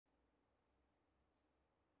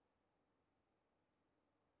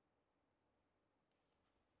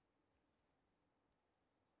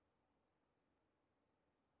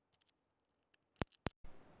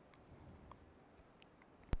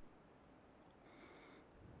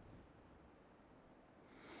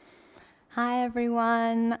Hi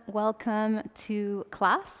everyone, welcome to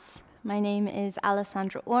class. My name is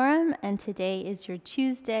Alessandra Oram and today is your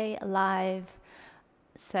Tuesday live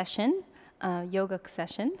session, yoga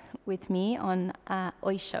session with me on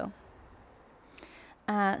OYSHO.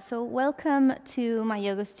 So welcome to my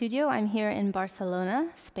yoga studio. I'm here in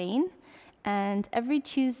Barcelona, Spain, and every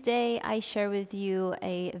Tuesday I share with you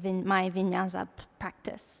my vinyasa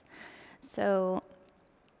practice. So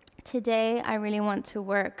today I really want to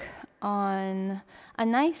work on a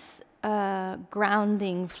nice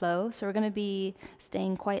grounding flow. So we're going to be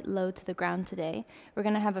staying quite low to the ground today. We're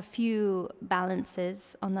going to have a few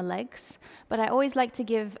balances on the legs, but I always like to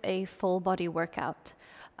give a full body workout.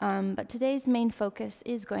 But today's main focus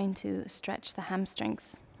is going to stretch the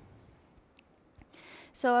hamstrings.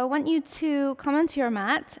 So I want you to come onto your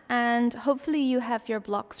mat and hopefully you have your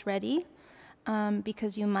blocks ready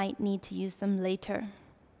because you might need to use them later.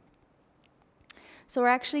 So we're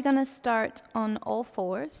actually going to start on all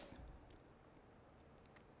fours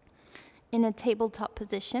in a tabletop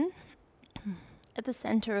position at the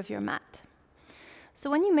center of your mat. So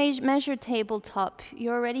when you measure tabletop,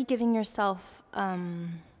 you're already giving yourself a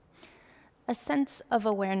sense of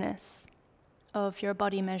awareness of your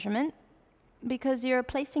body measurement because you're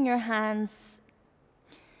placing your hands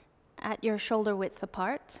at your shoulder width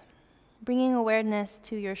apart, bringing awareness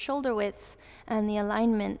to your shoulder width and the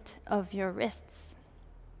alignment of your wrists.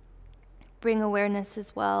 Bring awareness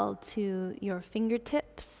as well to your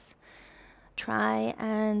fingertips. Try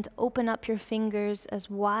and open up your fingers as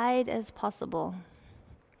wide as possible.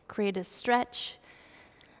 Create a stretch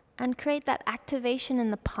and create that activation in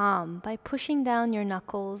the palm by pushing down your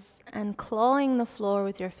knuckles and clawing the floor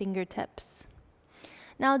with your fingertips.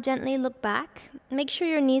 Now gently look back. Make sure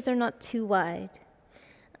your knees are not too wide.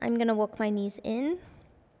 I'm going to walk my knees in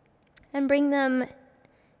and bring them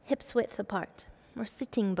hips width apart. Or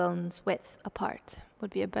sitting bones width apart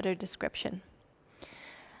would be a better description.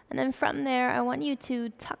 And then from there, I want you to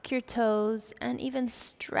tuck your toes and even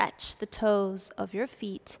stretch the toes of your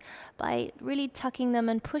feet by really tucking them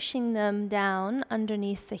and pushing them down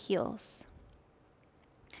underneath the heels.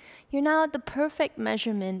 You're now at the perfect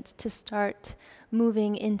measurement to start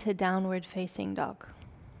moving into downward facing dog.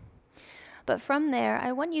 But from there,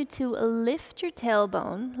 I want you to lift your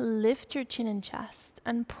tailbone, lift your chin and chest,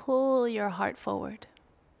 and pull your heart forward.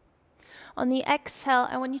 On the exhale,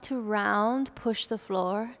 I want you to round, push the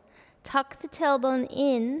floor, tuck the tailbone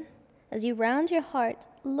in. As you round your heart,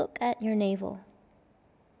 look at your navel.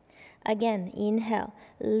 Again, inhale,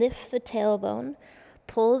 lift the tailbone,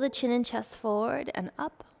 pull the chin and chest forward and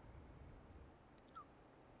up.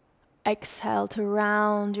 Exhale to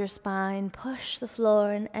round your spine, push the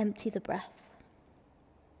floor and empty the breath.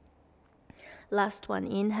 Last one,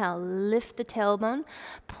 inhale, lift the tailbone,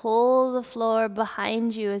 pull the floor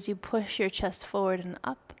behind you as you push your chest forward and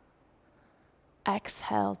up.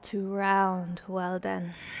 Exhale to round, well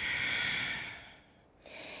done.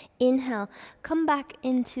 Inhale, come back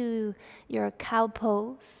into your cow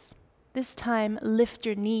pose. This time, lift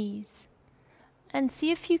your knees and see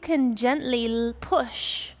if you can gently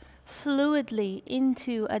push fluidly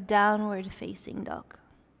into a downward facing dog.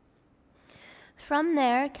 From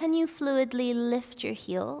there, can you fluidly lift your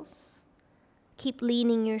heels? Keep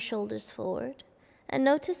leaning your shoulders forward and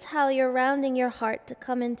notice how you're rounding your heart to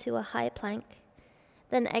come into a high plank.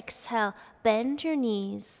 Then exhale, bend your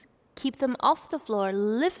knees, keep them off the floor,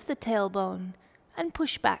 lift the tailbone and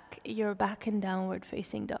push back your back and downward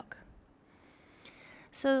facing dog.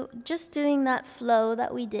 So just doing that flow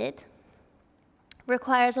that we did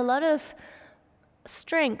requires a lot of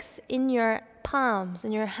strength in your palms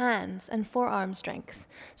and your hands and forearm strength.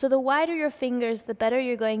 So the wider your fingers, the better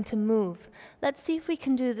you're going to move. Let's see if we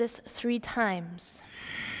can do this 3 times.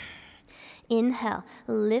 Inhale,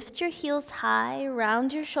 lift your heels high,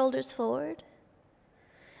 round your shoulders forward.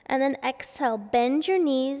 And then exhale, bend your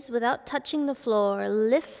knees without touching the floor,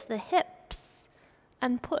 lift the hips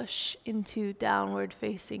and push into downward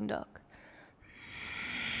facing dog.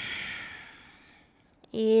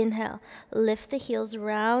 Inhale, lift the heels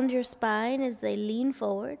round your spine as they lean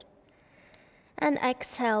forward. And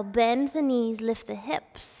exhale, bend the knees, lift the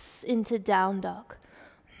hips into down dog.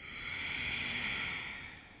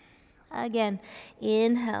 Again,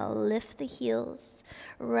 inhale, lift the heels,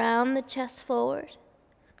 round the chest forward.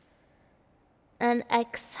 And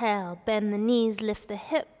exhale, bend the knees, lift the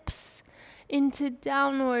hips into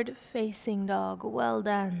downward facing dog. Well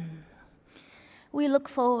done. We look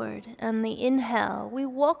forward, and the inhale, we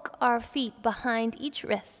walk our feet behind each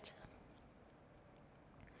wrist.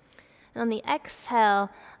 And on the exhale,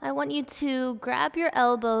 I want you to grab your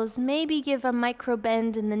elbows, maybe give a micro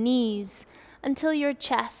bend in the knees, until your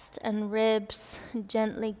chest and ribs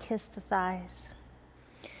gently kiss the thighs.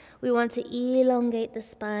 We want to elongate the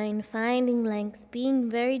spine, finding length, being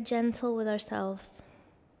very gentle with ourselves.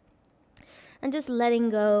 And just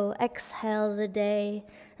letting go, exhale the day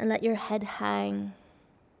and let your head hang.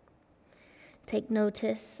 Take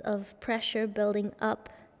notice of pressure building up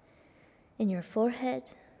in your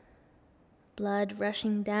forehead, blood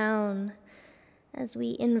rushing down as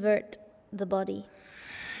we invert the body.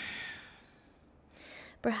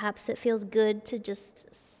 Perhaps it feels good to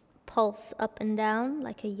just pulse up and down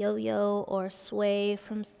like a yo-yo or sway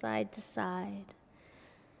from side to side.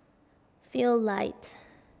 Feel light.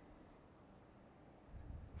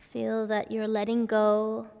 Feel that you're letting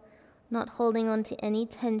go, not holding on to any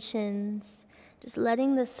tensions, just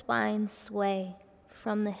letting the spine sway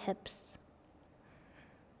from the hips.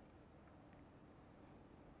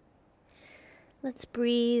 Let's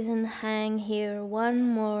breathe and hang here. One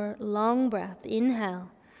more long breath. Inhale.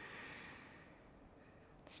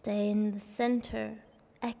 Stay in the center.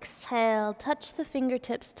 Exhale. Touch the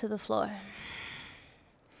fingertips to the floor.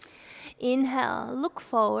 Inhale. Look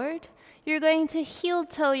forward. You're going to heel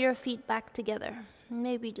toe your feet back together.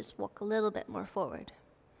 Maybe just walk a little bit more forward.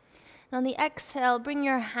 And on the exhale, bring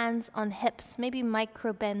your hands on hips. Maybe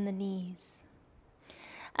micro bend the knees.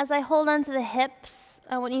 As I hold onto the hips,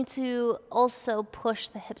 I want you to also push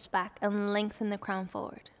the hips back and lengthen the crown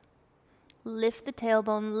forward. Lift the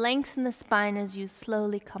tailbone, lengthen the spine as you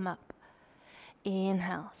slowly come up.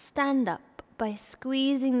 Inhale, stand up by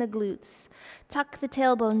squeezing the glutes. Tuck the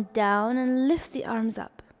tailbone down and lift the arms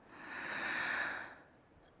up.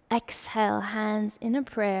 Exhale, hands in a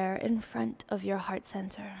prayer in front of your heart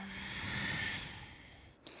center.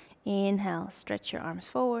 Inhale, stretch your arms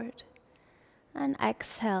forward. And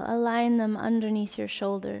exhale, align them underneath your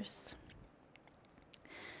shoulders.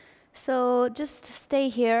 So just stay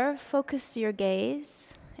here, focus your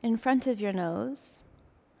gaze in front of your nose.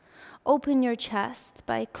 Open your chest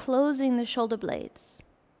by closing the shoulder blades.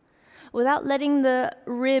 Without letting the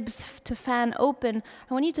ribs to fan open,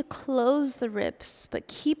 I want you to close the ribs, but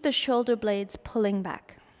keep the shoulder blades pulling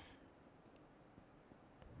back.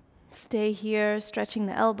 Stay here, stretching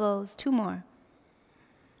the elbows. 2 more.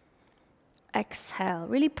 Exhale,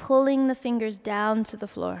 really pulling the fingers down to the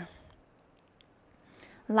floor.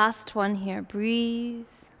 Last one here, breathe.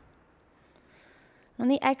 On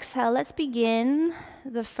the exhale, let's begin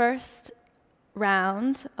the first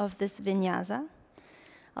round of this vinyasa.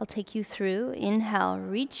 I'll take you through. Inhale,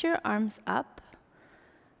 reach your arms up,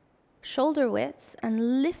 shoulder width,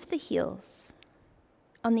 and lift the heels.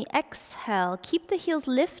 On the exhale, keep the heels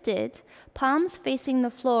lifted, palms facing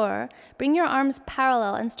the floor. Bring your arms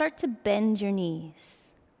parallel and start to bend your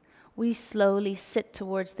knees. We slowly sit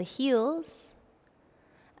towards the heels.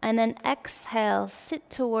 And then exhale,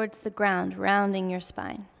 sit towards the ground, rounding your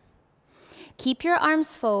spine. Keep your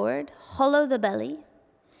arms forward, hollow the belly.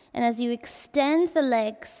 And as you extend the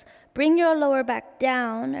legs, bring your lower back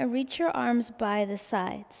down and reach your arms by the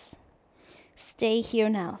sides. Stay here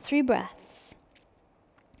now. 3 breaths.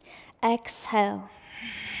 Exhale.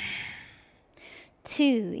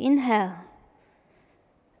 2, inhale.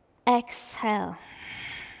 Exhale.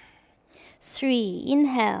 3,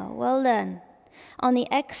 inhale. Well done. On the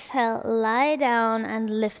exhale, lie down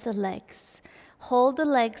and lift the legs. Hold the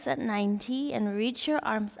legs at 90 and reach your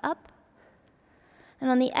arms up. And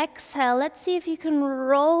on the exhale, let's see if you can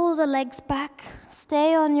roll the legs back.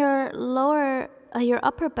 Stay on your your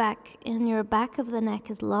upper back, and your back of the neck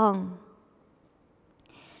is long.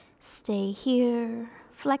 Stay here,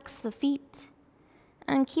 flex the feet,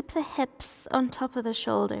 and keep the hips on top of the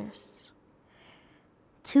shoulders.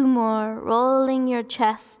 2 more, rolling your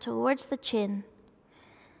chest towards the chin.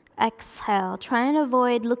 Exhale, try and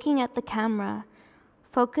avoid looking at the camera.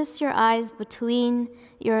 Focus your eyes between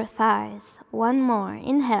your thighs. 1 more,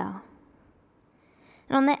 inhale.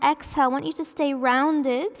 And on the exhale, I want you to stay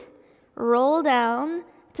rounded, roll down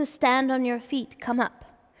to stand on your feet, come up.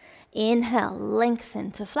 Inhale,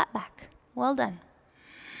 lengthen to flat back. Well done.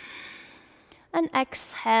 And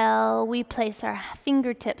exhale, we place our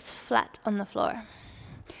fingertips flat on the floor.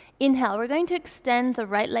 Inhale, we're going to extend the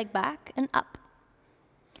right leg back and up.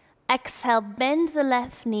 Exhale, bend the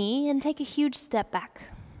left knee and take a huge step back.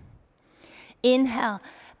 Inhale,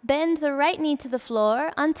 bend the right knee to the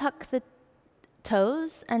floor, untuck the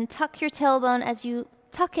toes, and tuck your tailbone. As you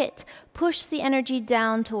tuck it, push the energy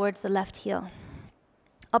down towards the left heel.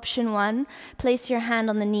 Option 1, place your hand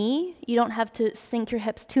on the knee. You don't have to sink your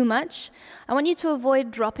hips too much. I want you to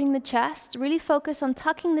avoid dropping the chest. Really focus on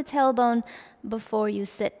tucking the tailbone before you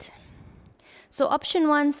sit. So option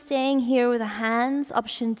 1, staying here with the hands.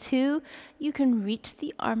 Option 2, you can reach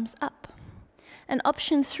the arms up. And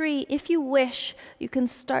option 3, if you wish, you can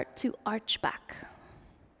start to arch back.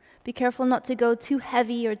 Be careful not to go too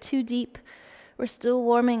heavy or too deep. We're still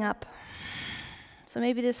warming up. So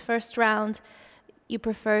maybe this first round, you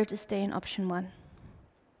prefer to stay in option 1.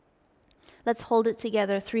 Let's hold it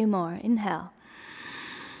together, 3 more. Inhale.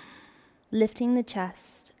 Lifting the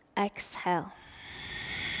chest. Exhale.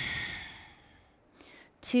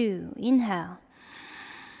 2, inhale.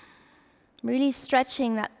 Really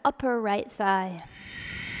stretching that upper right thigh.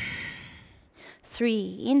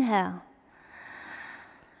 3, inhale.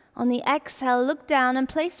 On the exhale, look down and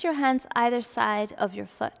place your hands either side of your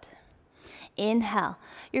foot. Inhale.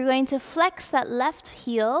 You're going to flex that left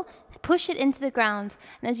heel, push it into the ground,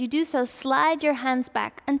 and as you do so, slide your hands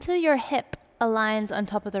back until your hip aligns on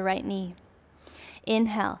top of the right knee.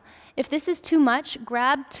 Inhale. If this is too much,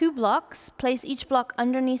 grab 2 blocks, place each block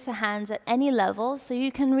underneath the hands at any level so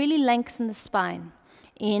you can really lengthen the spine.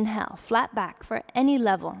 Inhale, flat back for any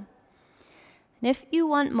level. And if you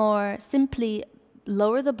want more, simply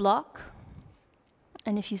lower the block.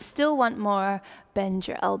 And if you still want more, bend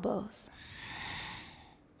your elbows.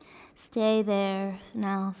 Stay there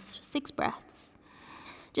now, 6 breaths.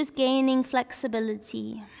 Just gaining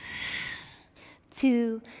flexibility.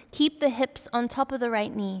 2, keep the hips on top of the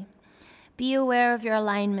right knee. Be aware of your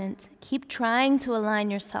alignment. Keep trying to align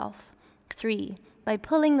yourself. 3, by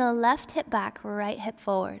pulling the left hip back, right hip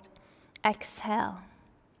forward. Exhale.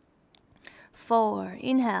 4,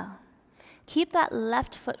 inhale. Keep that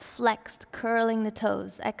left foot flexed, curling the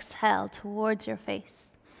toes. Exhale towards your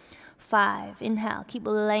face. 5, inhale. Keep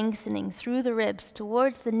lengthening through the ribs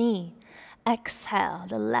towards the knee. Exhale,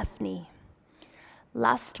 the left knee.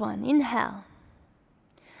 Last one, inhale.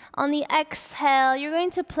 On the exhale, you're going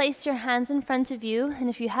to place your hands in front of you, and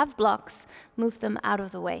if you have blocks, move them out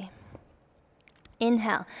of the way.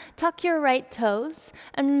 Inhale, tuck your right toes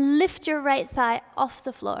and lift your right thigh off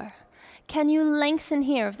the floor. Can you lengthen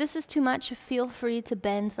here? If this is too much, feel free to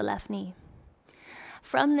bend the left knee.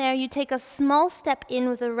 From there, you take a small step in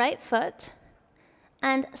with the right foot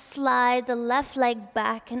and slide the left leg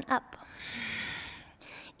back and up.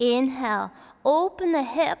 Inhale, open the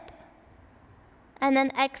hip, and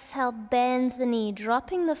then exhale, bend the knee,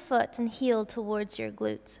 dropping the foot and heel towards your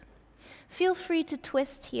glute. Feel free to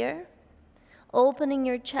twist here, opening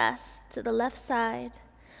your chest to the left side,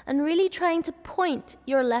 and really trying to point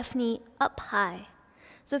your left knee up high.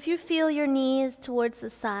 So if you feel your knee is towards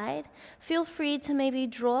the side, feel free to maybe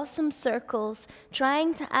draw some circles,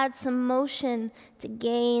 trying to add some motion to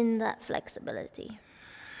gain that flexibility.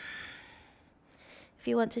 If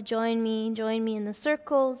you want to join me in the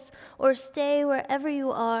circles, or stay wherever you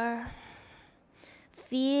are,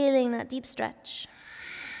 feeling that deep stretch.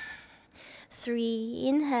 3,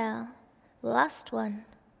 inhale, last one.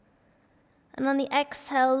 And on the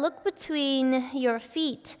exhale, look between your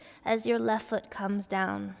feet as your left foot comes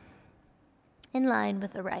down, in line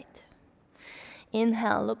with the right.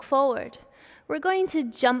 Inhale, look forward. We're going to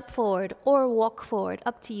jump forward or walk forward,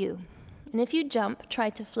 up to you. And if you jump, try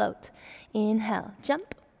to float. Inhale,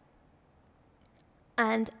 jump.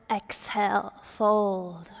 And exhale,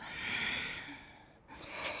 fold.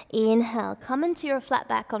 Inhale, come into your flat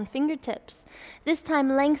back on fingertips. This time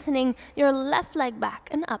lengthening your left leg back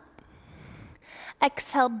and up.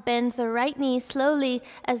 Exhale, bend the right knee slowly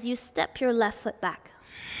as you step your left foot back.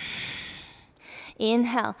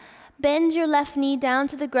 Inhale, bend your left knee down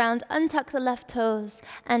to the ground, untuck the left toes,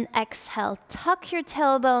 and exhale, tuck your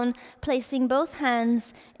tailbone, placing both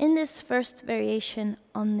hands in this first variation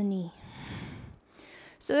on the knee.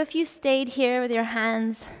 So if you stayed here with your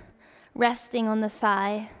hands resting on the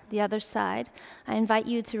thigh, the other side, I invite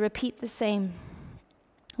you to repeat the same.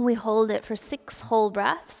 We hold it for 6 whole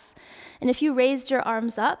breaths. And if you raised your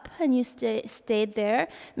arms up and you stayed there,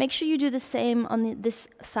 make sure you do the same on this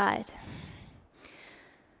side.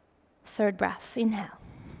 3rd breath, inhale.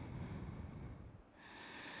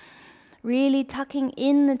 Really tucking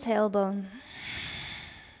in the tailbone.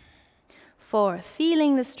 4th,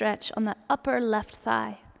 feeling the stretch on the upper left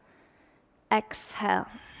thigh. Exhale.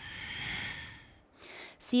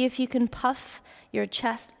 See if you can puff your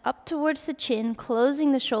chest up towards the chin,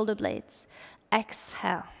 closing the shoulder blades.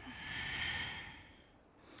 Exhale.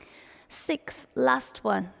 6th, last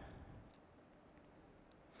one.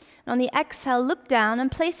 On the exhale, look down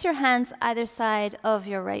and place your hands either side of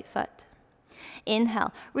your right foot.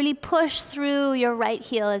 Inhale, really push through your right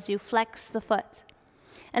heel as you flex the foot.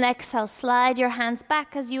 And exhale, slide your hands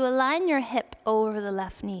back as you align your hip over the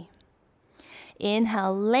left knee.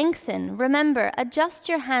 Inhale, lengthen. Remember, adjust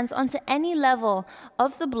your hands onto any level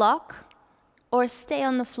of the block or stay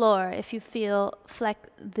on the floor if you feel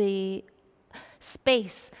the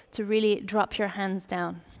space to really drop your hands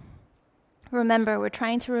down. Remember, we're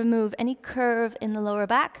trying to remove any curve in the lower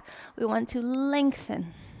back. We want to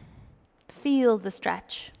lengthen. Feel the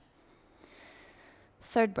stretch.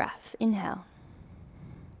 Third breath, inhale.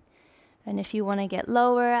 And if you want to get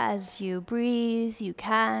lower as you breathe, you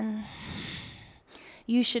can.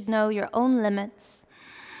 You should know your own limits.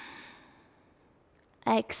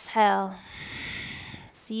 Exhale.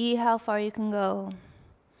 See how far you can go.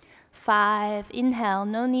 5, inhale.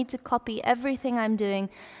 No need to copy everything I'm doing.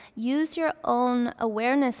 Use your own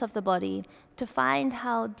awareness of the body to find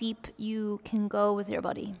how deep you can go with your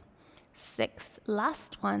body. 6th,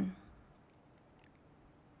 last one.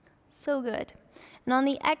 So good. And on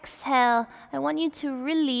the exhale, I want you to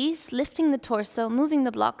release, lifting the torso, moving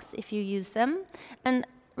the blocks if you use them, and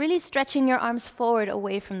really stretching your arms forward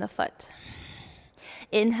away from the foot.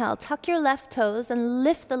 Inhale, tuck your left toes and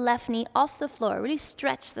lift the left knee off the floor. Really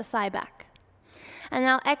stretch the thigh back. And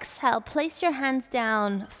now exhale, place your hands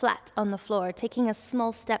down flat on the floor, taking a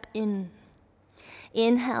small step in.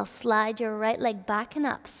 Inhale, slide your right leg back and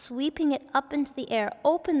up, sweeping it up into the air.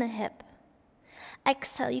 Open the hip.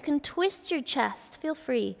 Exhale, you can twist your chest, feel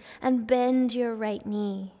free, and bend your right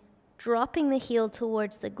knee, dropping the heel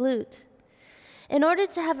towards the glute. In order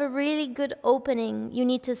to have a really good opening, you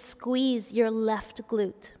need to squeeze your left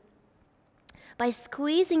glute. By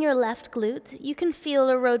squeezing your left glute, you can feel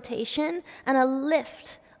a rotation and a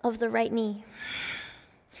lift of the right knee.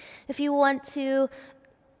 If you feel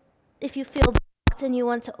blocked and you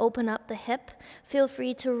want to open up the hip, feel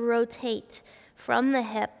free to rotate from the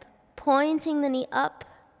hip, pointing the knee up,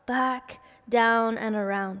 back, down, and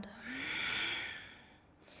around.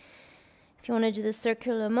 If you want to do the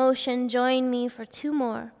circular motion, join me for 2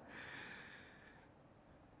 more.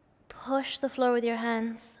 Push the floor with your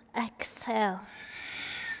hands. Exhale.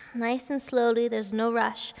 Nice and slowly, there's no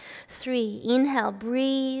rush. 3, inhale,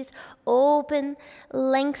 breathe, open,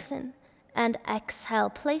 lengthen, and exhale.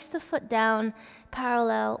 Place the foot down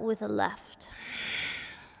parallel with the left.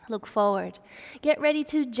 Look forward. Get ready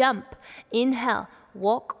to jump. Inhale,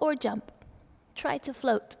 walk or jump. Try to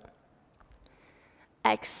float.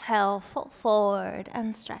 Exhale, fall forward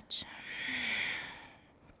and stretch.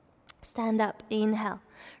 Stand up, inhale,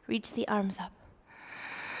 reach the arms up.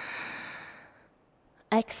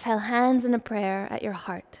 Exhale, hands in a prayer at your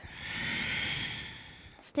heart.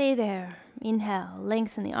 Stay there. Inhale,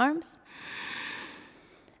 lengthen the arms.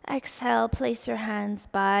 Exhale, place your hands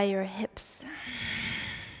by your hips.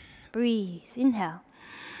 Breathe, inhale.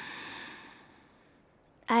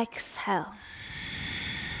 Exhale.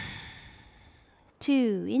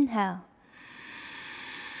 2, inhale.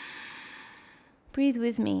 Breathe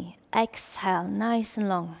with me. Exhale, nice and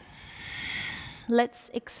long. Let's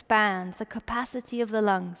expand the capacity of the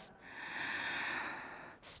lungs.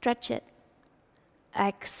 Stretch it.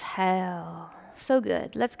 Exhale. So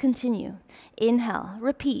good. Let's continue. Inhale.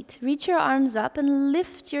 Repeat. Reach your arms up and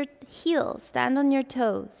lift your heels. Stand on your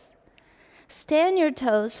toes. Stay on your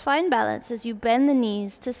toes. Find balance as you bend the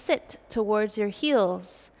knees to sit towards your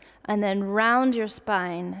heels. And then round your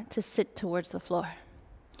spine to sit towards the floor.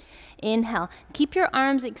 Inhale. Keep your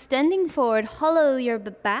arms extending forward. Hollow your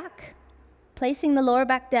back, placing the lower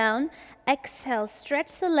back down. Exhale.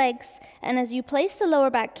 Stretch the legs. And as you place the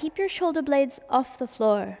lower back, keep your shoulder blades off the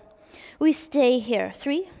floor. We stay here.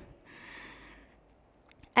 3.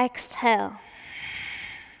 Exhale.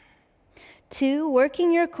 2.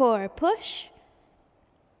 Working your core. Push.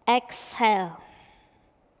 Exhale.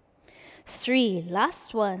 3,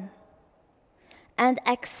 last one. And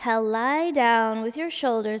exhale, lie down with your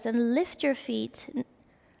shoulders and lift your feet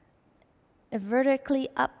vertically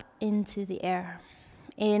up into the air.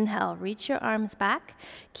 Inhale, reach your arms back.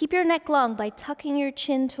 Keep your neck long by tucking your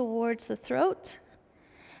chin towards the throat.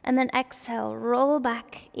 And then exhale, roll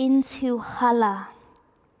back into hala.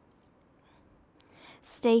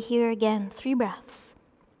 Stay here again, 3 breaths.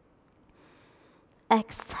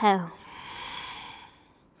 Exhale.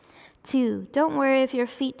 2, don't worry if your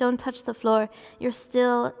feet don't touch the floor. You're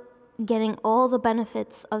still getting all the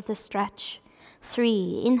benefits of the stretch.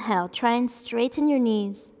 3, inhale, try and straighten your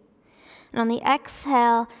knees. And on the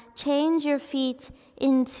exhale, change your feet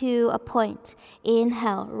into a point.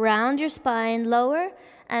 Inhale, round your spine, lower,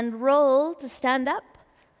 and roll to stand up.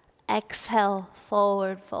 Exhale,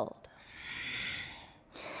 forward fold.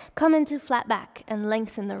 Come into flat back and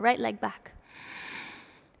lengthen the right leg back.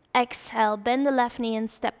 Exhale, bend the left knee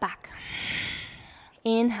and step back.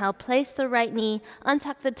 Inhale, place the right knee,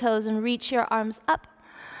 untuck the toes and reach your arms up.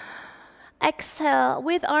 Exhale,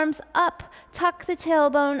 with arms up, tuck the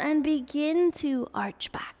tailbone and begin to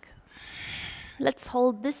arch back. Let's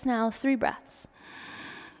hold this now, 3 breaths.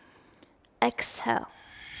 exhale.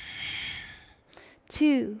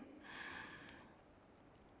 2,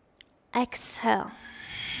 exhale.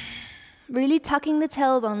 Really tucking the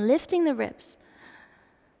tailbone, lifting the ribs.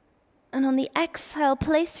 And on the exhale,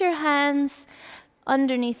 place your hands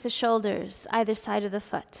underneath the shoulders, either side of the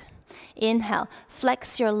foot. Inhale,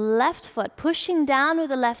 flex your left foot, pushing down with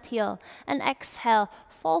the left heel. And exhale,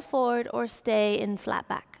 fall forward or stay in flat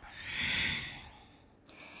back.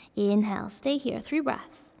 Inhale, stay here, 3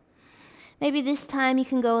 breaths. Maybe this time you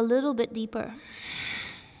can go a little bit deeper.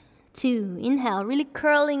 2, inhale, really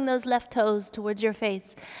curling those left toes towards your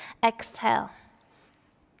face. Exhale.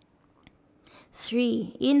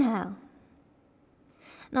 3, inhale.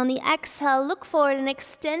 And on the exhale, look forward and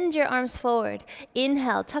extend your arms forward.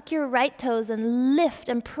 Inhale, tuck your right toes and lift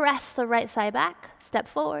and press the right thigh back. Step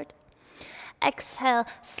forward. Exhale,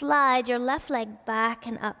 slide your left leg back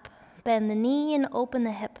and up. Bend the knee and open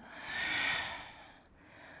the hip.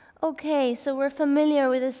 Okay, so we're familiar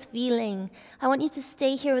with this feeling. I want you to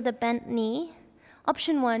stay here with a bent knee.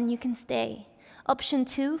 Option 1, you can stay. Option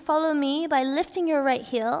 2, follow me by lifting your right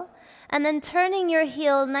heel and then turning your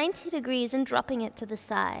heel 90 degrees and dropping it to the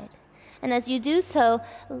side. And as you do so,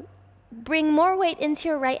 bring more weight into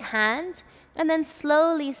your right hand and then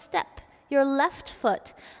slowly step your left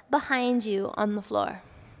foot behind you on the floor.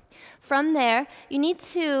 From there, you need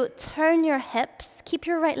to turn your hips, keep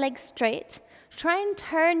your right leg straight. Try and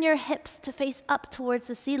turn your hips to face up towards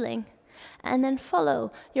the ceiling, and then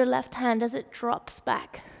follow your left hand as it drops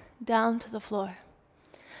back down to the floor.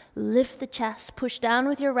 Lift the chest, push down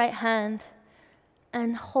with your right hand,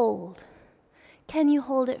 and hold. Can you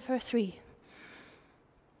hold it for 3?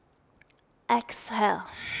 Exhale.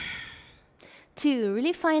 2,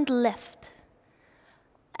 really find lift.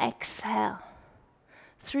 Exhale.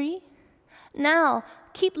 3. Now,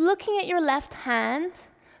 keep looking at your left hand.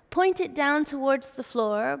 Point it down towards the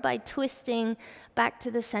floor by twisting back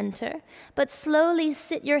to the center, but slowly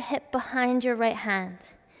sit your hip behind your right hand.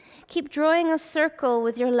 Keep drawing a circle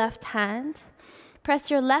with your left hand.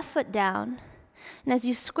 Press your left foot down, and as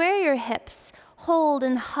you square your hips, hold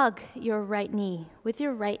and hug your right knee with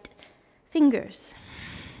your right fingers.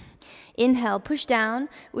 Inhale, push down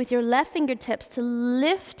with your left fingertips to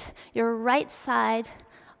lift your right side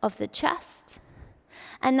of the chest.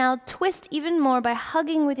 And now twist even more by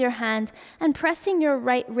hugging with your hand and pressing your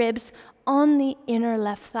right ribs on the inner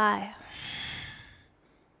left thigh.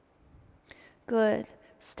 Good.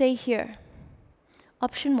 Stay here.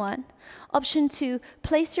 Option 1. Option 2,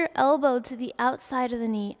 place your elbow to the outside of the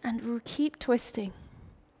knee and keep twisting.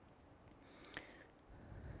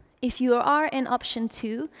 If you are in option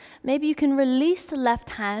 2, maybe you can release the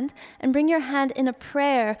left hand and bring your hand in a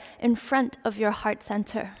prayer in front of your heart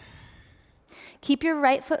center. Keep your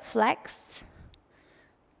right foot flexed,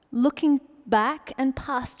 looking back and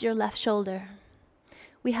past your left shoulder.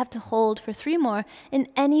 We have to hold for 3 more in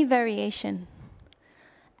any variation.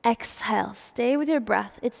 Exhale, stay with your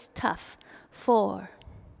breath, it's tough. 4.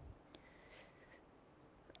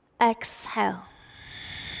 Exhale.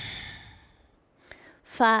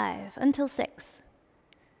 5, until 6.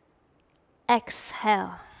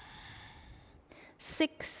 Exhale.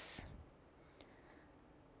 6.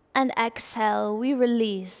 And exhale, we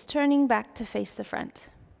release, turning back to face the front.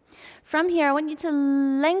 From here, I want you to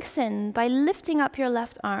lengthen by lifting up your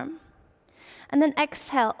left arm. And then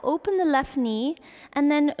exhale, open the left knee,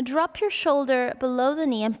 and then drop your shoulder below the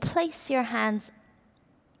knee and place your hands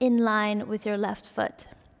in line with your left foot.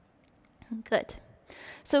 Good.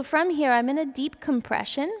 So from here, I'm in a deep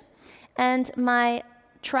compression, and my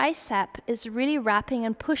tricep is really wrapping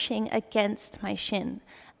and pushing against my shin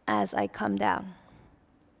as I come down.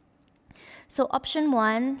 So option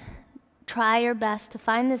 1, try your best to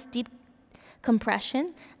find this deep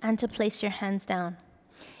compression and to place your hands down.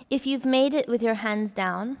 If you've made it with your hands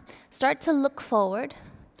down, start to look forward,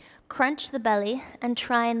 crunch the belly, and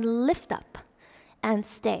try and lift up and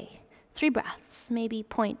stay. 3 breaths, maybe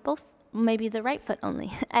point both, maybe the right foot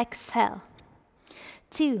only. Exhale.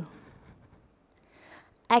 2.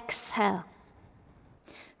 Exhale.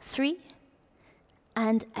 3.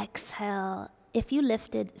 And exhale. If you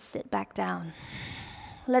lifted, sit back down.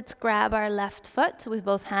 Let's grab our left foot with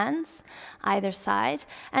both hands, either side,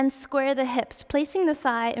 and square the hips, placing the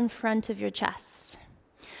thigh in front of your chest.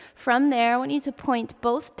 From there, I want you to point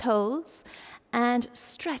both toes and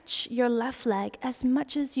stretch your left leg as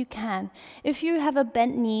much as you can. If you have a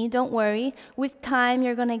bent knee, don't worry. With time,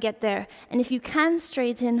 you're going to get there. And if you can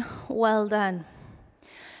straighten, well done.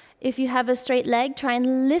 If you have a straight leg, try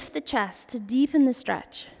and lift the chest to deepen the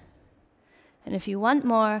stretch. And if you want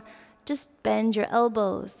more, just bend your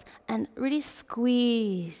elbows and really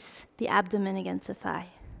squeeze the abdomen against the thigh.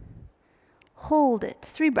 Hold it.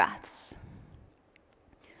 3 breaths.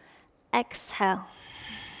 Exhale.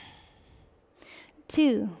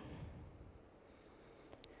 2.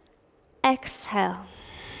 Exhale.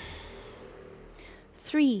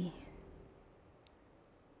 3.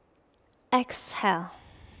 Exhale.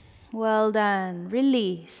 Well done.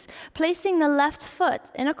 Release. Placing the left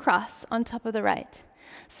foot in a cross on top of the right.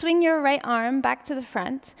 Swing your right arm back to the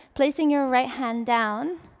front, placing your right hand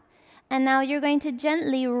down. And now you're going to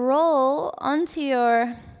gently roll onto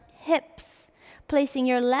your hips, placing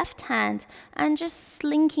your left hand and just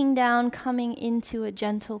slinking down, coming into a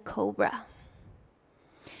gentle cobra.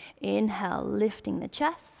 Inhale, lifting the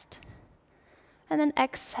chest. And then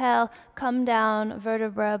exhale, come down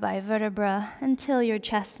vertebra by vertebra until your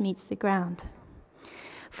chest meets the ground.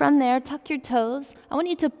 From there, tuck your toes. I want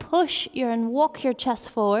you to push and walk your chest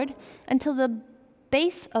forward until the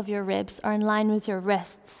base of your ribs are in line with your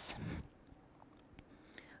wrists.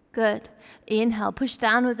 Good. Inhale, push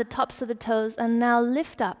down with the tops of the toes, and now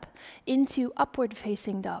lift up into upward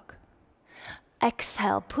facing dog.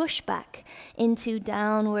 Exhale, push back into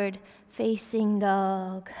downward facing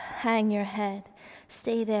dog. Hang your head.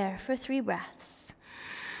 Stay there for 3 breaths.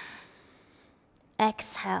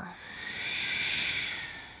 Exhale.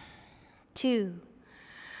 2.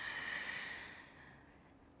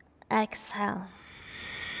 Exhale.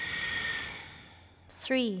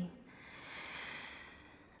 3.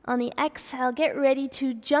 On the exhale, get ready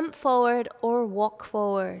to jump forward or walk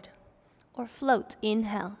forward or float.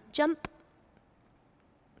 Inhale, jump.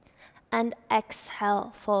 And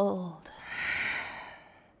exhale, fold.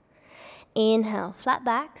 Inhale, flat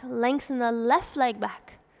back, lengthen the left leg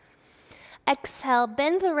back. Exhale,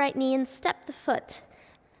 bend the right knee and step the foot.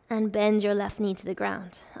 And bend your left knee to the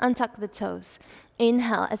ground. Untuck the toes.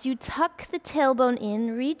 Inhale, as you tuck the tailbone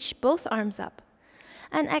in, reach both arms up.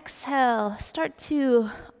 And exhale, start to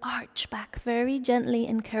arch back very gently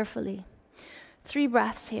and carefully. 3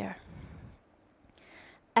 breaths here.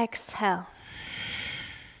 Exhale.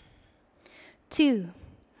 2.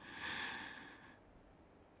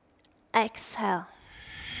 Exhale.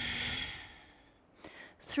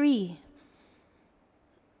 3.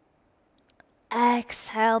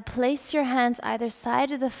 Exhale. Place your hands either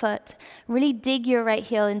side of the foot. Really dig your right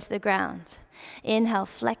heel into the ground. Inhale,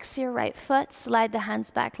 flex your right foot, slide the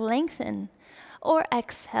hands back, lengthen. Or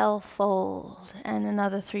exhale, fold. And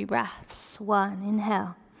another 3 breaths. 1,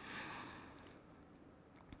 inhale.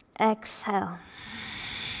 Exhale.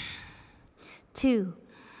 2.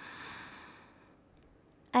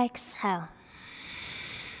 Exhale.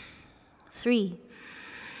 3.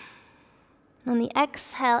 On the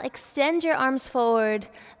exhale, extend your arms forward,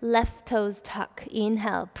 left toes tuck.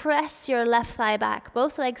 Inhale, press your left thigh back,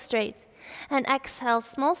 both legs straight. And exhale,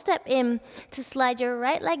 small step in to slide your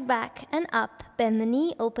right leg back and up. Bend the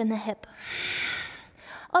knee, open the hip.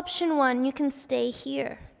 Option 1, you can stay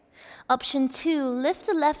here. Option 2, lift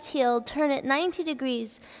the left heel, turn it 90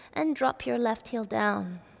 degrees, and drop your left heel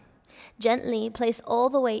down. Gently place all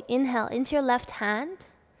the weight, inhale, into your left hand.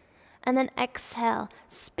 And then exhale,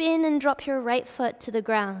 spin and drop your right foot to the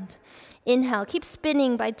ground. Inhale, keep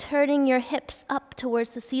spinning by turning your hips up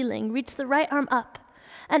towards the ceiling. Reach the right arm up.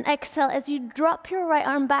 And exhale, as you drop your right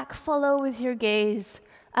arm back, follow with your gaze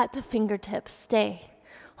at the fingertips. Stay.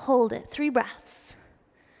 Hold it. 3 breaths.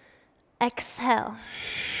 Exhale.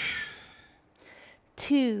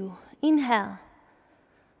 2. Inhale.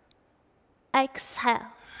 Exhale.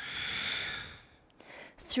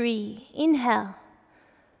 3. Inhale.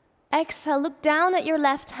 Exhale, look down at your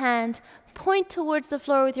left hand, point towards the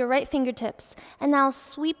floor with your right fingertips, and now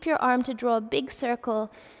sweep your arm to draw a big circle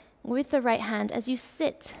with the right hand as you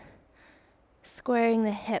sit, squaring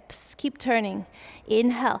the hips. Keep turning.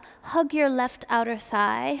 Inhale, hug your left outer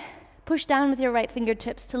thigh, push down with your right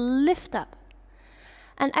fingertips to lift up.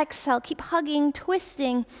 And exhale, keep hugging,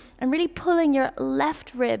 twisting, and really pulling your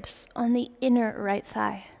left ribs on the inner right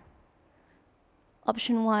thigh.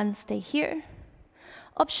 Option 1, stay here.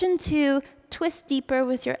 Option 2, twist deeper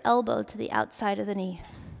with your elbow to the outside of the knee.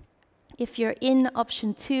 If you're in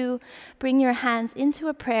option 2, bring your hands into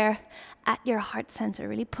a prayer at your heart center,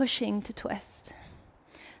 really pushing to twist.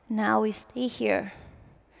 Now we stay here.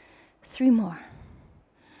 3 more.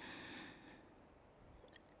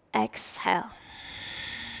 Exhale.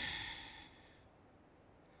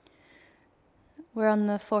 We're on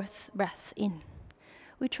the 4th breath in.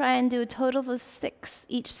 We try and do a total of 6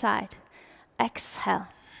 each side. Exhale.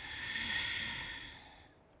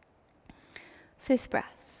 5th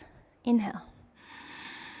breath. Inhale.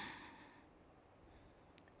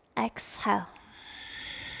 Exhale.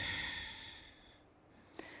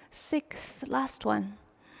 6th, last one.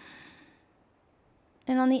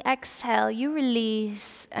 And on the exhale, you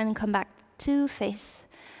release and come back to face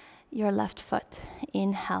your left foot.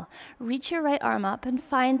 Inhale, reach your right arm up and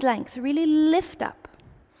find length. Really lift up.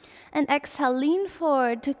 And exhale, lean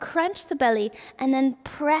forward to crunch the belly and then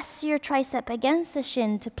press your tricep against the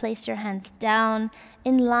shin to place your hands down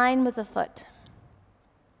in line with the foot.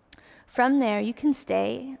 From there, you can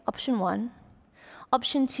stay, option 1.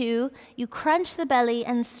 Option 2, you crunch the belly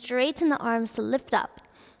and straighten the arms to lift up.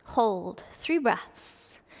 Hold, 3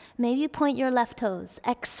 breaths. Maybe point your left toes.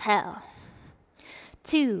 Exhale.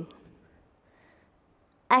 2.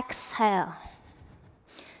 Exhale.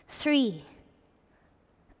 3.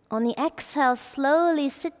 On the exhale, slowly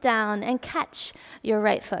sit down and catch your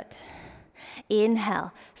right foot.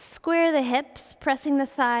 Inhale, square the hips, pressing the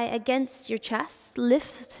thigh against your chest.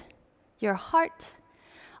 Lift your heart.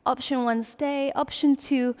 Option 1, stay. Option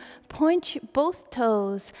 2, point both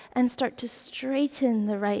toes and start to straighten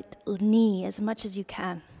the right knee as much as you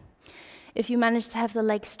can. If you manage to have the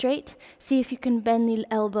leg straight, see if you can bend the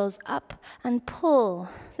elbows up and pull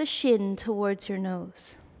the shin towards your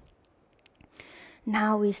nose.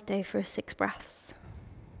 Now we stay for 6 breaths.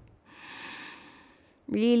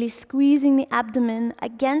 Really squeezing the abdomen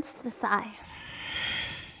against the thigh.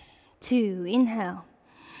 2, inhale.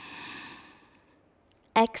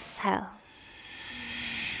 Exhale.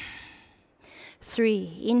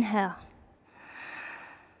 3, inhale.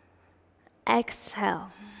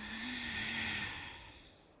 Exhale.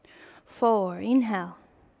 4, inhale.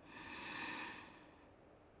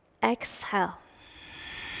 Exhale.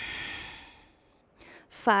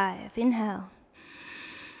 5, inhale.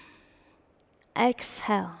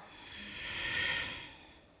 Exhale.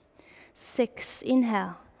 6,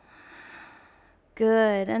 inhale.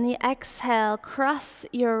 Good. On the exhale, cross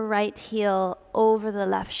your right heel over the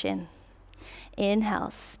left shin.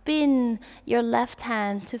 Inhale, spin your left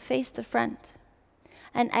hand to face the front.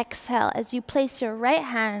 And exhale, as you place your right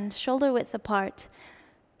hand shoulder width apart,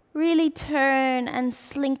 really turn and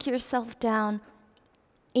slink yourself down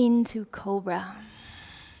into cobra.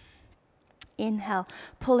 Inhale,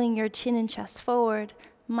 pulling your chin and chest forward,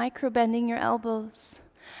 micro-bending your elbows.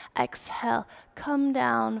 Exhale, come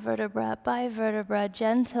down vertebra by vertebra,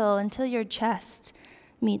 gentle until your chest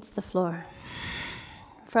meets the floor.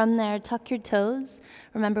 From there, tuck your toes.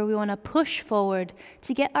 Remember, we want to push forward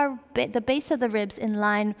to get the base of the ribs in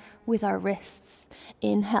line with our wrists.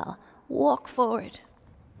 Inhale, walk forward.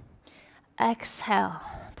 Exhale,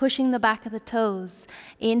 pushing the back of the toes.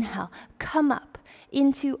 Inhale, come up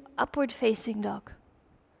into upward facing dog.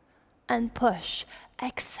 And push.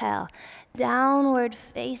 Exhale, downward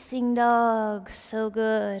facing dog. So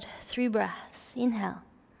good. 3 breaths. Inhale.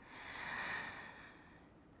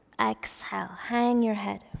 Exhale, hang your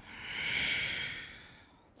head.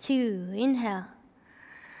 2, inhale.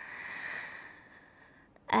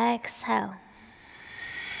 Exhale.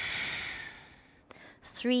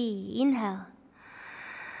 3, inhale.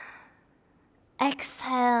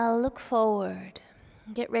 Exhale, look forward.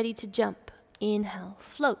 Get ready to jump. Inhale,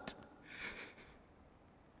 float.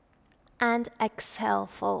 And exhale,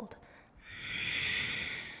 fold.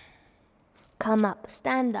 Come up,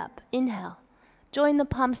 stand up, inhale. Join the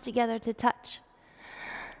palms together to touch.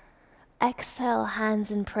 Exhale,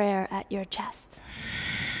 hands in prayer at your chest.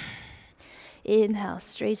 Inhale,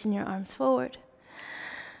 straighten your arms forward.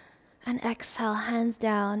 And exhale, hands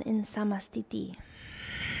down in Samastiti.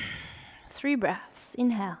 3 breaths,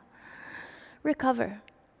 inhale. Recover.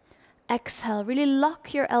 Exhale, really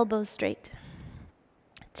lock your elbows straight.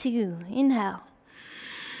 2, inhale.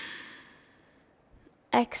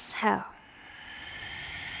 Exhale.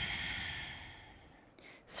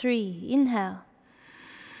 3, inhale.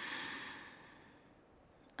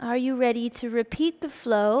 Are you ready to repeat the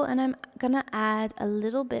flow? And I'm gonna add a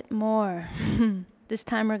little bit more. This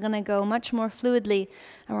time we're gonna go much more fluidly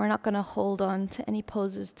and we're not gonna hold on to any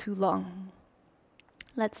poses too long.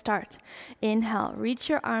 Let's start. Inhale, reach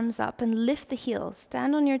your arms up and lift the heels.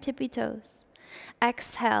 Stand on your tippy toes.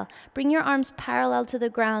 Exhale, bring your arms parallel to the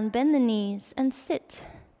ground, bend the knees and sit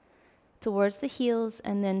towards the heels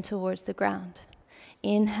and then towards the ground.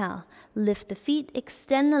 Inhale, lift the feet,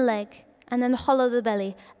 extend the leg, and then hollow the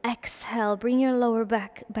belly. Exhale, bring your lower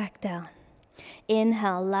back down.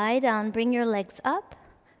 Inhale, lie down, bring your legs up,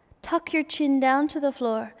 tuck your chin down to the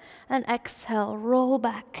floor, and exhale, roll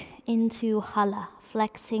back into hala,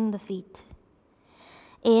 flexing the feet.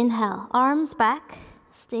 Inhale, arms back,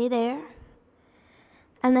 stay there.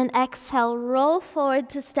 And then exhale, roll forward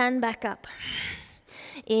to stand back up.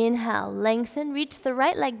 Inhale, lengthen, reach the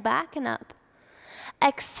right leg back and up.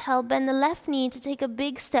 Exhale, bend the left knee to take a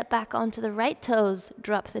big step back onto the right toes,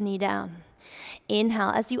 drop the knee down.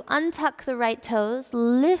 Inhale, as you untuck the right toes,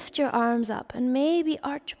 lift your arms up and maybe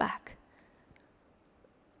arch back.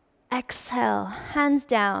 Exhale, hands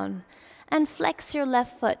down, and flex your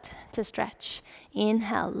left foot to stretch.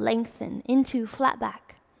 Inhale, lengthen into flat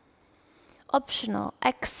back. Optional,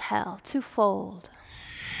 exhale to fold.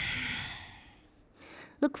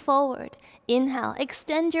 Look forward. Inhale,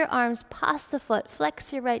 extend your arms past the foot,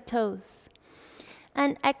 flex your right toes.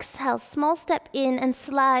 And exhale, small step in and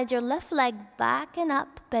slide your left leg back and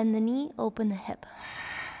up, bend the knee, open the hip.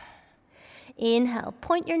 Inhale,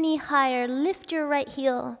 point your knee higher, lift your right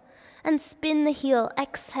heel, and spin the heel.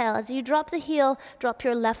 Exhale, as you drop the heel, drop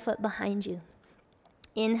your left foot behind you.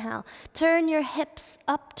 Inhale, turn your hips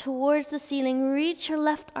up towards the ceiling, reach your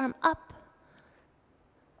left arm up.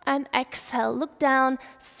 And exhale, look down,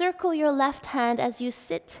 circle your left hand as you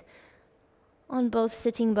sit on both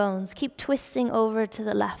sitting bones. Keep twisting over to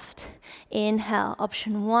the left. Inhale,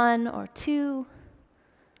 option 1 or 2.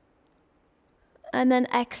 And then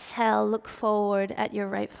exhale, look forward at your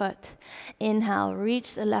right foot. Inhale,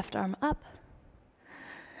 reach the left arm up.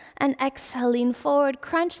 And exhale, lean forward,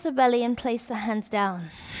 crunch the belly and place the hands down.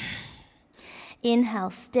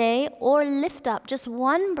 Inhale, stay or lift up, just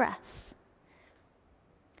one breath.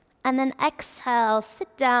 And then exhale,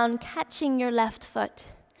 sit down, catching your left foot.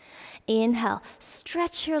 Inhale,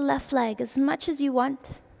 stretch your left leg as much as you want.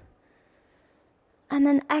 And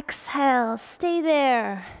then exhale, stay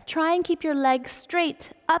there. Try and keep your leg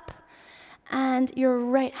straight up and your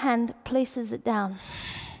right hand places it down.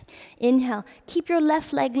 Inhale, keep your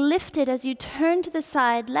left leg lifted as you turn to the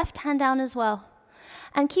side, left hand down as well.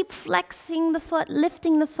 And keep flexing the foot,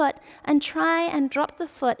 lifting the foot, and try and drop the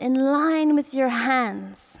foot in line with your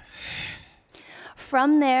hands.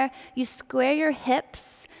 From there, you square your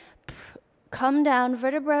hips, come down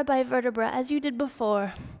vertebra by vertebra as you did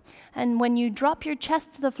before. And when you drop your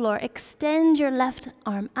chest to the floor, extend your left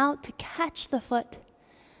arm out to catch the foot.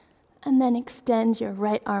 And then extend your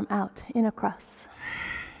right arm out in a cross.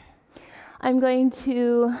 I'm going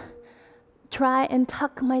to try and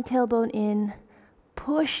tuck my tailbone in,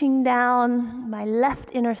 pushing down my left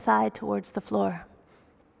inner thigh towards the floor.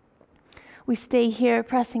 We stay here,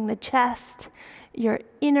 pressing the chest, your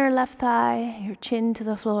inner left thigh, your chin to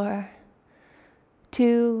the floor.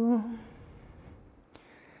 2.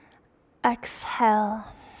 Exhale.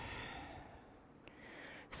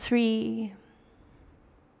 3.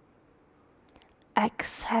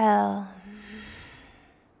 Exhale.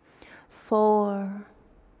 4.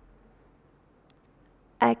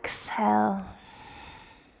 Exhale.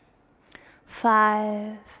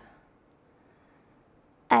 5.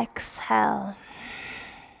 Exhale.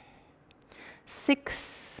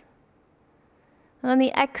 6. And on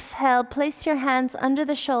the exhale, place your hands under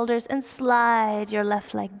the shoulders and slide your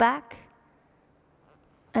left leg back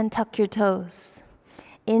and tuck your toes.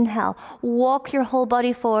 Inhale, walk your whole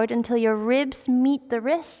body forward until your ribs meet the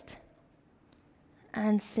wrist.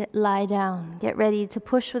 And sit, lie down. Get ready to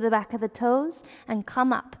push with the back of the toes and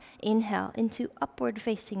come up. Inhale into upward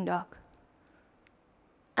facing dog.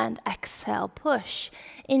 And exhale, push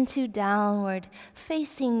into downward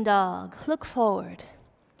facing dog. Look forward.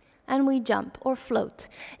 And we jump or float.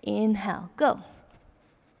 Inhale, go.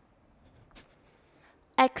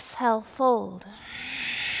 Exhale, fold.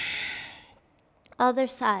 Other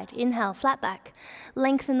side. Inhale, flat back.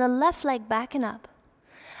 Lengthen the left leg back and up.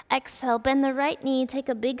 Exhale, bend the right knee, take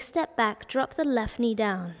a big step back, drop the left knee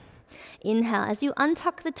down. Inhale, as you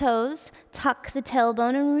untuck the toes, tuck the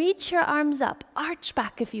tailbone and reach your arms up. Arch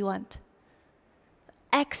back if you want.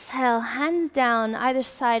 Exhale, hands down either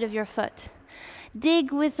side of your foot.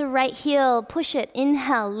 Dig with the right heel, push it.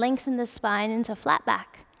 Inhale, lengthen the spine into flat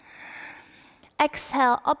back.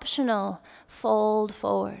 Exhale, optional, fold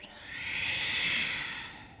forward.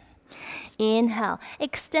 Inhale,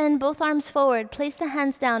 extend both arms forward, place the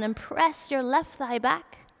hands down and press your left thigh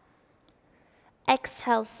back.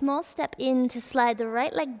 Exhale, small step in to slide the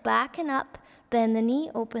right leg back and up, bend the knee,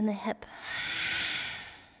 open the hip.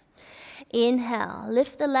 Inhale,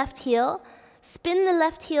 lift the left heel, spin the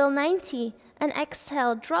left heel 90, and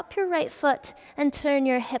exhale, drop your right foot and turn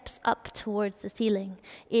your hips up towards the ceiling.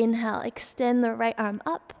 Inhale, extend the right arm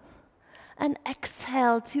up, and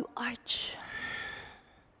exhale to arch.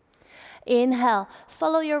 Inhale,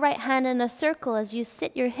 follow your right hand in a circle as you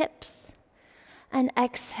sit your hips. And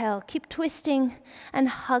exhale, keep twisting and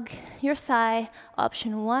hug your thigh,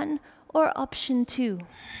 option 1 or option 2.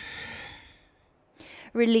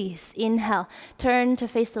 Release, inhale, turn to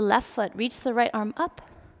face the left foot, reach the right arm up.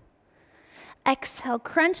 Exhale,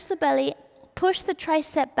 crunch the belly, push the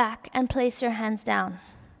tricep back and place your hands down.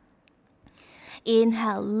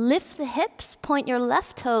 Inhale, lift the hips, point your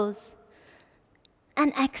left toes.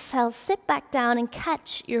 And exhale, sit back down and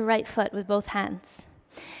catch your right foot with both hands.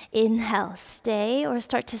 Inhale, stay or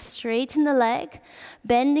start to straighten the leg,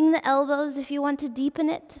 bending the elbows if you want to deepen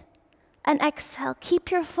it. And exhale, keep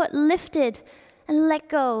your foot lifted and let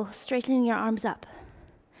go, straightening your arms up.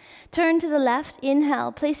 Turn to the left,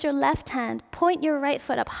 inhale, place your left hand, point your right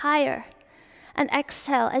foot up higher. And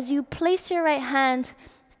exhale, as you place your right hand,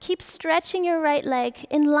 keep stretching your right leg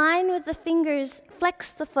in line with the fingers,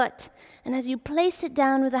 flex the foot. And as you place it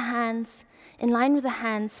down with the hands, in line with the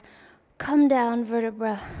hands, come down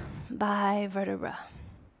vertebra by vertebra.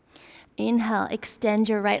 Inhale, extend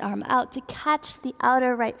your right arm out to catch the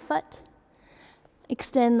outer right foot.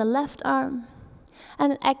 Extend the left arm.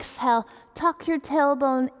 And then exhale, tuck your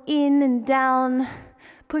tailbone in and down,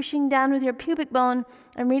 pushing down with your pubic bone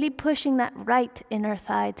and really pushing that right inner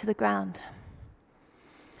thigh to the ground.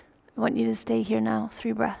 I want you to stay here now,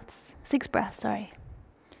 6 breaths, sorry.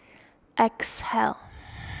 Exhale.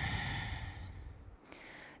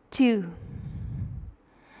 2.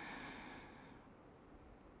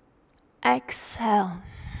 Exhale.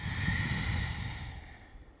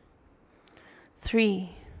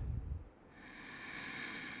 3.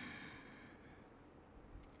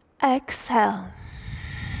 Exhale.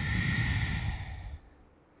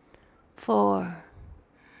 4.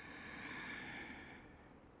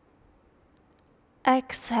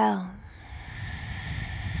 Exhale.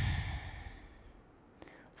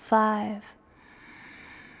 5.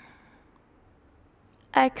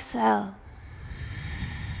 Exhale.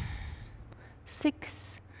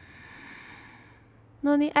 6.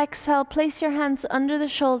 On the exhale, place your hands under the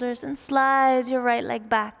shoulders and slide your right leg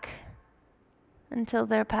back until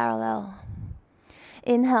they're parallel.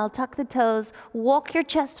 Inhale, tuck the toes, walk your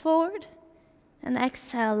chest forward, and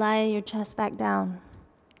exhale, lie your chest back down.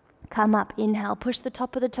 Come up, inhale, push the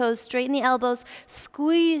top of the toes, straighten the elbows,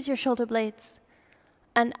 squeeze your shoulder blades,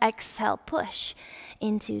 and exhale, push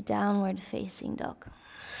into downward facing dog.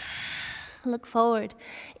 Look forward,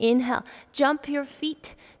 inhale, jump your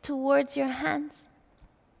feet towards your hands,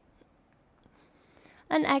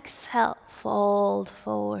 and exhale, fold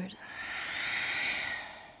forward.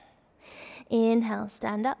 Inhale,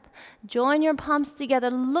 stand up. Join your palms together.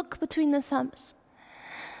 Look between the thumbs.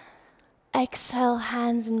 Exhale,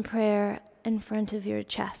 hands in prayer in front of your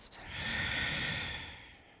chest.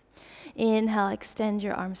 Inhale, extend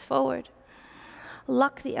your arms forward.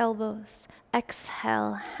 Lock the elbows.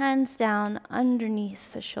 Exhale, hands down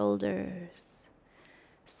underneath the shoulders.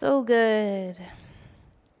 So good.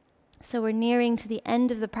 So we're nearing to the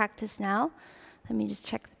end of the practice now. Let me just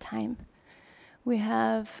check the time. We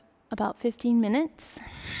have about 15 minutes.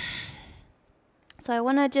 So I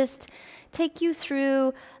want to just take you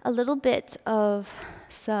through a little bit of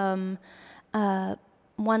some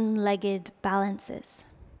one-legged balances.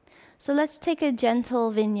 So let's take a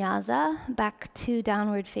gentle vinyasa back to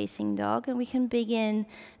downward facing dog, and we can begin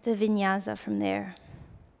the vinyasa from there.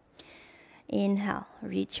 Inhale,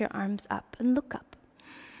 reach your arms up and look up.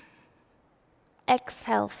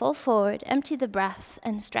 Exhale, fall forward, empty the breath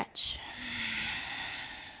and stretch.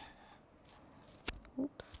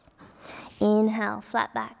 Oops. Inhale,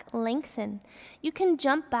 flat back, lengthen. You can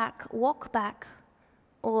jump back, walk back,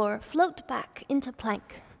 or float back into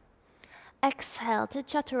plank. Exhale to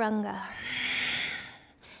chaturanga.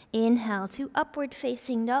 Inhale to upward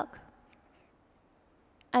facing dog.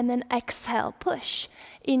 And then exhale, push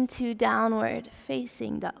into downward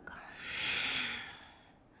facing dog.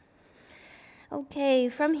 Okay,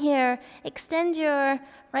 from here, extend your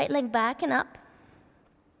right leg back and up.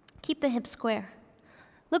 Keep the hips square.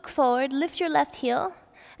 Look forward, lift your left heel,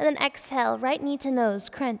 and then exhale, right knee to nose,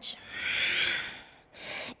 crunch.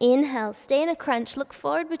 Inhale, stay in a crunch, look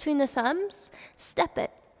forward between the thumbs, step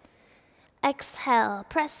it. Exhale,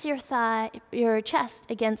 press your chest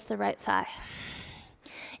against the right thigh.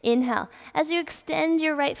 Inhale, as you extend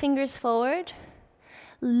your right fingers forward,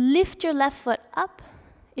 lift your left foot up.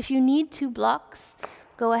 If you need 2 blocks,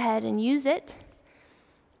 go ahead and use it.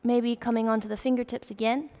 Maybe coming onto the fingertips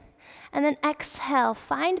again. And then exhale,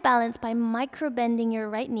 find balance by micro-bending your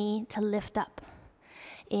right knee to lift up.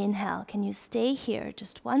 Inhale, can you stay here?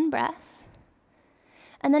 Just 1 breath.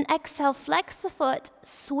 And then exhale, flex the foot,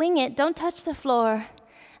 swing it, don't touch the floor,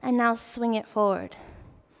 and now swing it forward.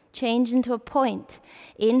 Change into a point.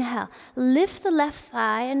 Inhale, lift the left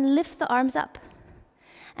thigh and lift the arms up.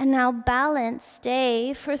 And now balance,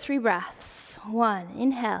 stay for 3 breaths. 1,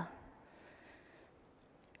 inhale.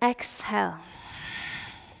 Exhale.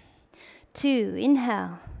 2,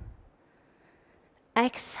 inhale.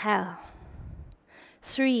 Exhale.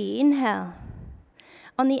 3, inhale.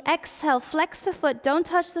 On the exhale, flex the foot, don't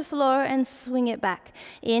touch the floor, and swing it back.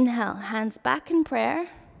 Inhale, hands back in prayer.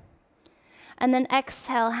 And then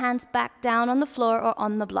exhale, hands back down on the floor or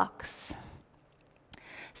on the blocks.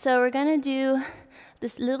 So we're gonna do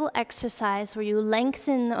this little exercise where you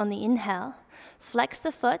lengthen on the inhale, flex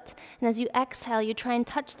the foot, and as you exhale, you try and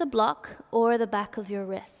touch the block or the back of your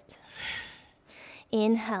wrist.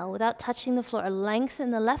 Inhale, without touching the floor,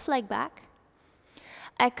 lengthen the left leg back.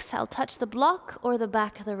 Exhale, touch the block or the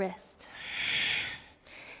back of the wrist.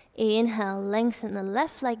 Inhale, lengthen the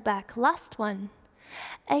left leg back. Last one.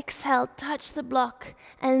 Exhale, touch the block,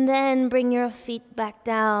 and then bring your feet back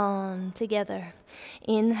down together.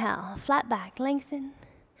 Inhale, flat back, lengthen.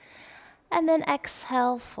 And then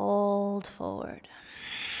exhale, fold forward.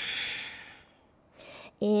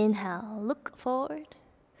 Inhale, look forward.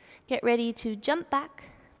 Get ready to jump back,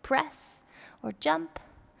 press, or jump.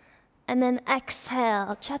 And then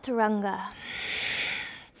exhale, chaturanga.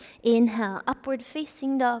 Inhale, upward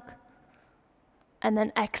facing dog. And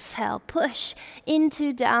then exhale, push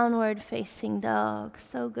into downward facing dog.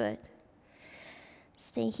 So good.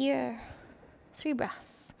 Stay here. 3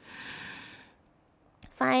 breaths.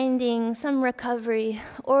 Finding some recovery,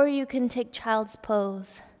 or you can take child's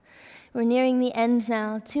pose. We're nearing the end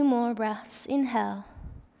now. 2 more breaths. Inhale.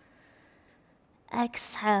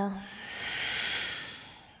 Exhale.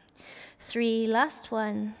 3, last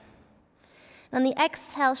one. On the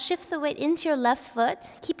exhale, shift the weight into your left foot.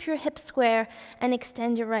 Keep your hips square and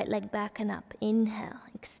extend your right leg back and up. Inhale,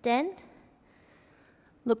 extend.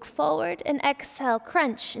 Look forward and exhale,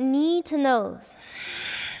 crunch, knee to nose.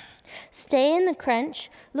 Stay in the crunch.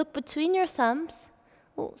 Look between your thumbs.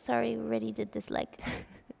 Oh, sorry, we already did this leg.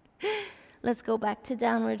 Let's go back to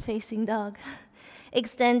downward facing dog.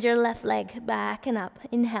 Extend your left leg back and up.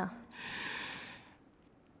 Inhale.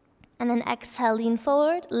 And then exhale, lean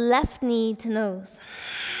forward, left knee to nose.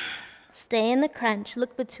 Stay in the crunch,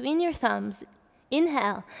 look between your thumbs.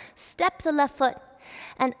 Inhale, step the left foot,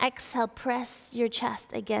 and exhale, press your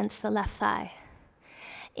chest against the left thigh.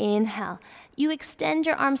 Inhale, you extend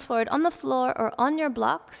your arms forward on the floor or on your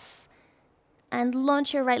blocks, and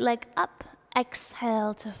launch your right leg up.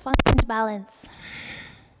 Exhale to find balance.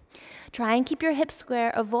 Try and keep your hips square,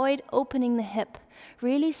 avoid opening the hip.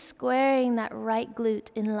 Really squaring that right glute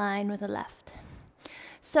in line with the left.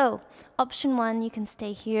 So, option 1, you can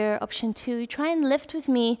stay here. Option 2, try and lift with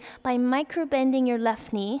me by micro-bending your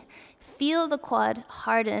left knee. Feel the quad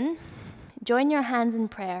harden. Join your hands in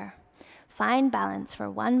prayer. Find balance for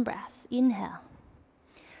 1 breath. Inhale.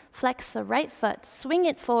 Flex the right foot, swing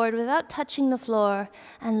it forward without touching the floor,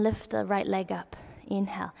 and lift the right leg up.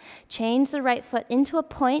 Inhale. Change the right foot into a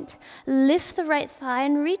point, lift the right thigh,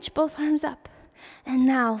 and reach both arms up. And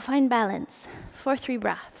now find balance for 3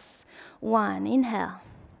 breaths. 1, inhale.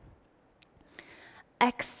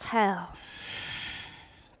 Exhale.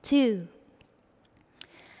 2.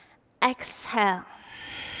 Exhale.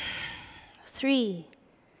 3.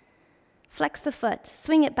 Flex the foot,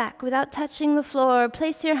 swing it back without touching the floor.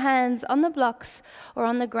 Place your hands on the blocks or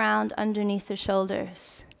on the ground underneath the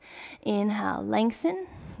shoulders. Inhale, lengthen,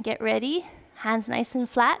 get ready. Hands nice and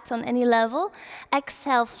flat on any level.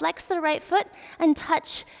 Exhale, flex the right foot and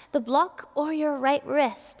touch the block or your right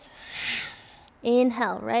wrist.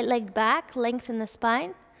 Inhale, right leg back, lengthen the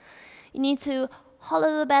spine. You need to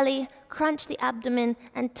hollow the belly, crunch the abdomen,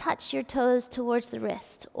 and touch your toes towards the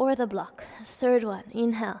wrist or the block. 3rd one,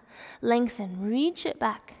 inhale, lengthen, reach it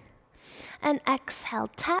back. And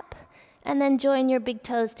exhale, tap, and then join your big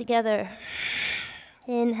toes together.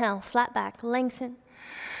 Inhale, flat back, lengthen.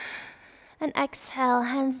 And exhale,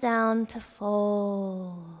 hands down to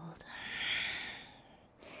fold.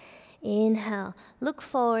 Inhale, look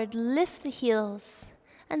forward, lift the heels,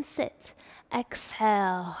 and sit.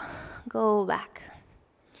 Exhale, go back.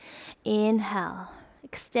 Inhale,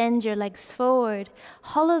 extend your legs forward,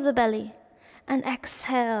 hollow the belly, and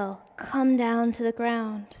exhale, come down to the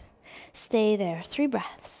ground. Stay there, 3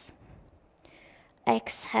 breaths.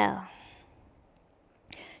 Exhale.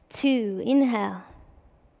 2, inhale.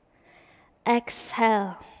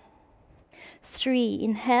 Exhale. 3,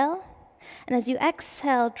 inhale. And as you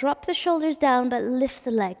exhale, drop the shoulders down, but lift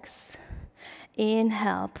the legs.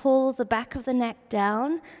 Inhale, pull the back of the neck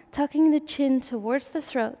down, tucking the chin towards the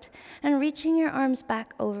throat, and reaching your arms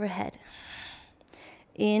back overhead.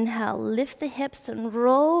 Inhale, lift the hips and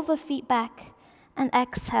roll the feet back. And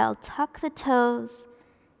exhale, tuck the toes,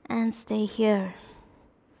 and stay here.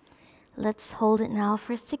 Let's hold it now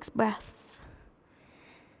for 6 breaths.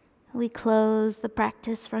 We close the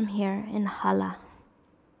practice from here in Hala.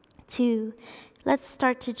 2, let's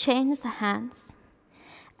start to change the hands.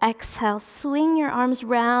 Exhale, swing your arms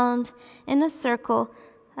round in a circle,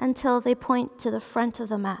 until they point to the front of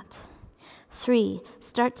the mat. 3,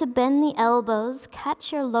 start to bend the elbows,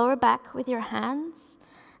 catch your lower back with your hands,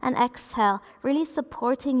 and exhale, really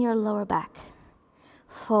supporting your lower back.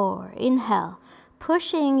 4, inhale,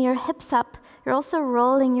 pushing your hips up. You're also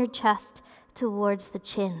rolling your chest towards the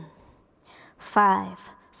chin. 5,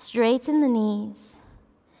 straighten the knees.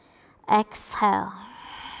 Exhale.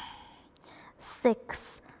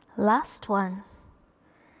 6, last one.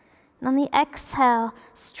 And on the exhale,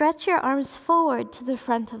 stretch your arms forward to the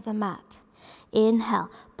front of the mat. Inhale,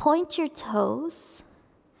 point your toes.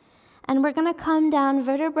 And we're going to come down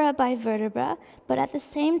vertebra by vertebra, but at the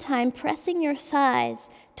same time pressing your thighs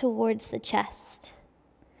towards the chest.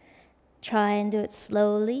 Try and do it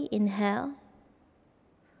slowly. Inhale,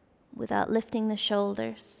 without lifting the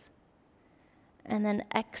shoulders. And then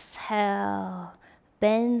exhale,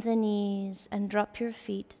 bend the knees and drop your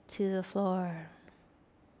feet to the floor.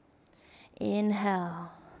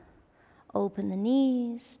 Inhale, open the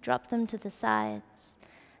knees, drop them to the sides,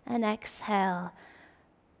 and exhale,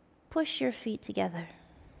 push your feet together.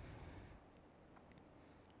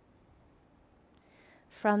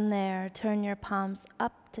 From there, turn your palms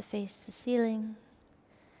up to face the ceiling,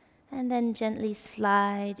 and then gently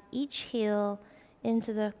slide each heel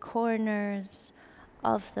into the corners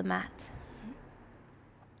of the mat.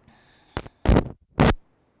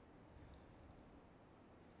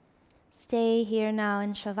 Stay here now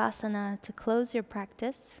in Shavasana to close your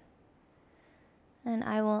practice, and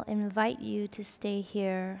I will invite you to stay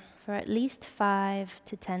here for at least 5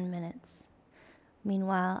 to 10 minutes.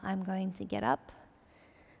 Meanwhile, I'm going to get up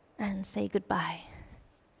and say goodbye.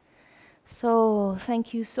 So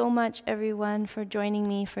thank you so much, everyone, for joining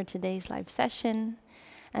me for today's live session,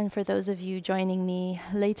 and for those of you joining me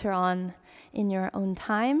later on in your own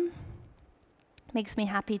time. Makes me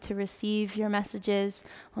happy to receive your messages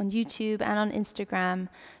on YouTube and on Instagram.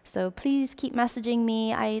 So please keep messaging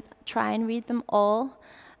me. I try and read them all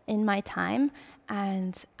in my time,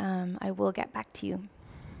 and I will get back to you.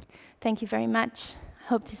 Thank you very much.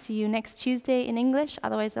 Hope to see you next Tuesday in English.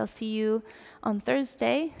 Otherwise, I'll see you on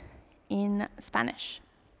Thursday in Spanish.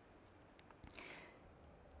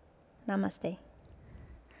 Namaste.